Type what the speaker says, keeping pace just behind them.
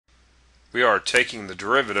we are taking the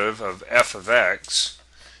derivative of f of x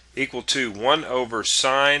equal to 1 over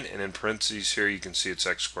sine, and in parentheses here you can see it's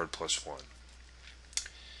x squared plus 1.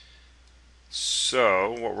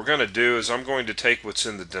 So what we're going to do is I'm going to take what's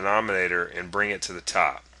in the denominator and bring it to the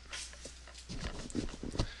top.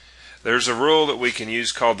 There's a rule that we can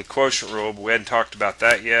use called the quotient rule, but we hadn't talked about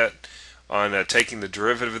that yet on taking the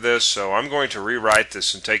derivative of this. So I'm going to rewrite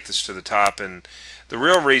this and take this to the top, and the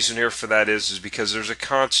real reason here for that is because there's a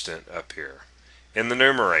constant up here in the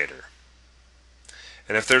numerator.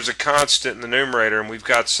 And if there's a constant in the numerator and we've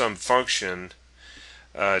got some function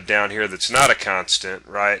down here that's not a constant,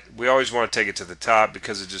 right, we always want to take it to the top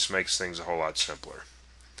because it just makes things a whole lot simpler.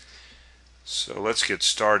 So let's get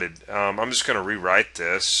started. I'm just going to rewrite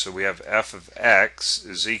this. So we have f of x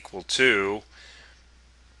is equal to,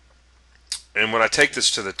 and when I take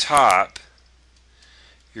this to the top,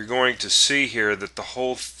 you're going to see here that the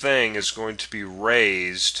whole thing is going to be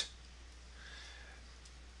raised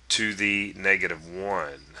to the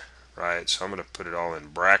 -1, right? So I'm going to put it all in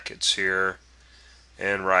brackets here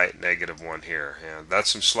and write -1 here. And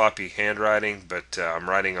that's some sloppy handwriting, but I'm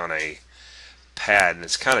writing on a pad, and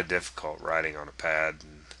it's kind of difficult writing on a pad.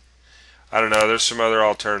 And I don't know, there's some other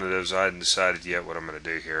alternatives. I hadn't decided yet what I'm going to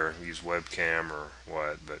do here, use webcam or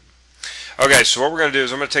what. But okay, so what we're going to do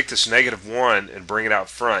is I'm going to take this -1 and bring it out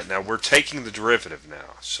front. Now we're taking the derivative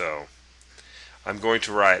now, so I'm going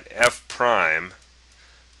to write f prime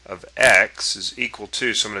of x is equal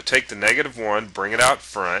to, so I'm going to take the -1, bring it out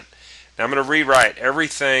front. Now I'm going to rewrite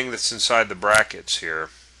everything that's inside the brackets here.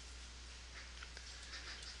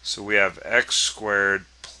 So we have x squared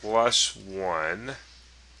plus 1,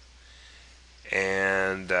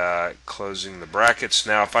 and closing the brackets.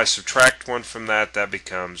 Now if I subtract 1 from that, that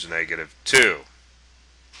becomes -2.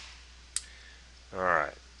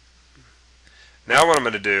 Alright. Now what I'm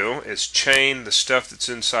going to do is chain the stuff that's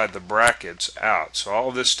inside the brackets out. So all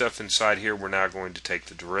of this stuff inside here, we're now going to take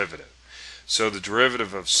the derivative. So the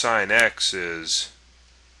derivative of sine x is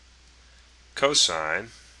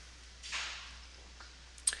cosine,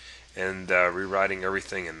 and rewriting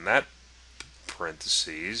everything in that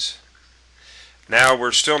parentheses. Now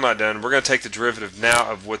we're still not done. We're going to take the derivative now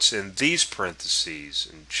of what's in these parentheses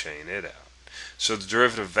and chain it out. So the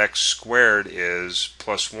derivative of x squared is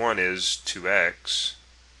plus 1 is 2x.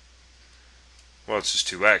 Well, it's just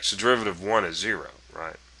 2x. The derivative of 1 is 0,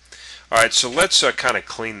 right? Alright, so let's kind of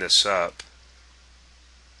clean this up.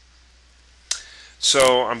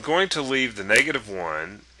 So I'm going to leave the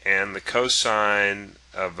 -1 and the cosine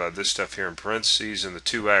of this stuff here in parentheses and the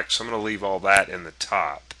 2x. I'm going to leave all that in the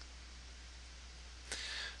top.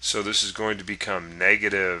 So this is going to become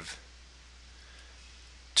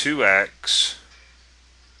 -2x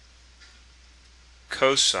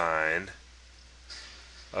cosine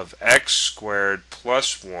of x squared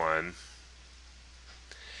plus 1,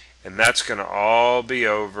 and that's going to all be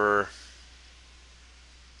over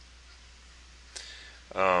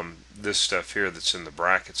this stuff here that's in the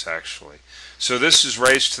brackets actually. So this is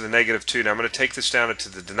raised to the -2. Now I'm going to take this down into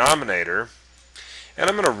the denominator, and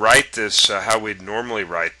I'm going to write this how we'd normally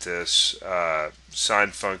write this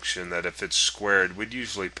sine function, that if it's squared we'd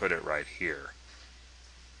usually put it right here.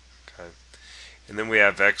 Okay, and then we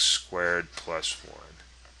have x squared plus 1.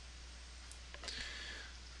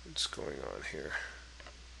 What's going on here?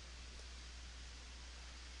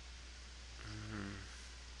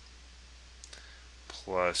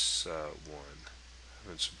 Plus 1.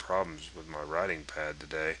 Having some problems with my writing pad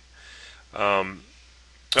today.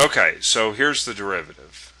 Okay, so here's the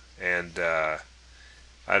derivative, and I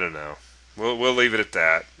don't know. We'll leave it at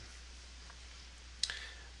that.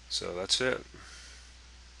 So that's it.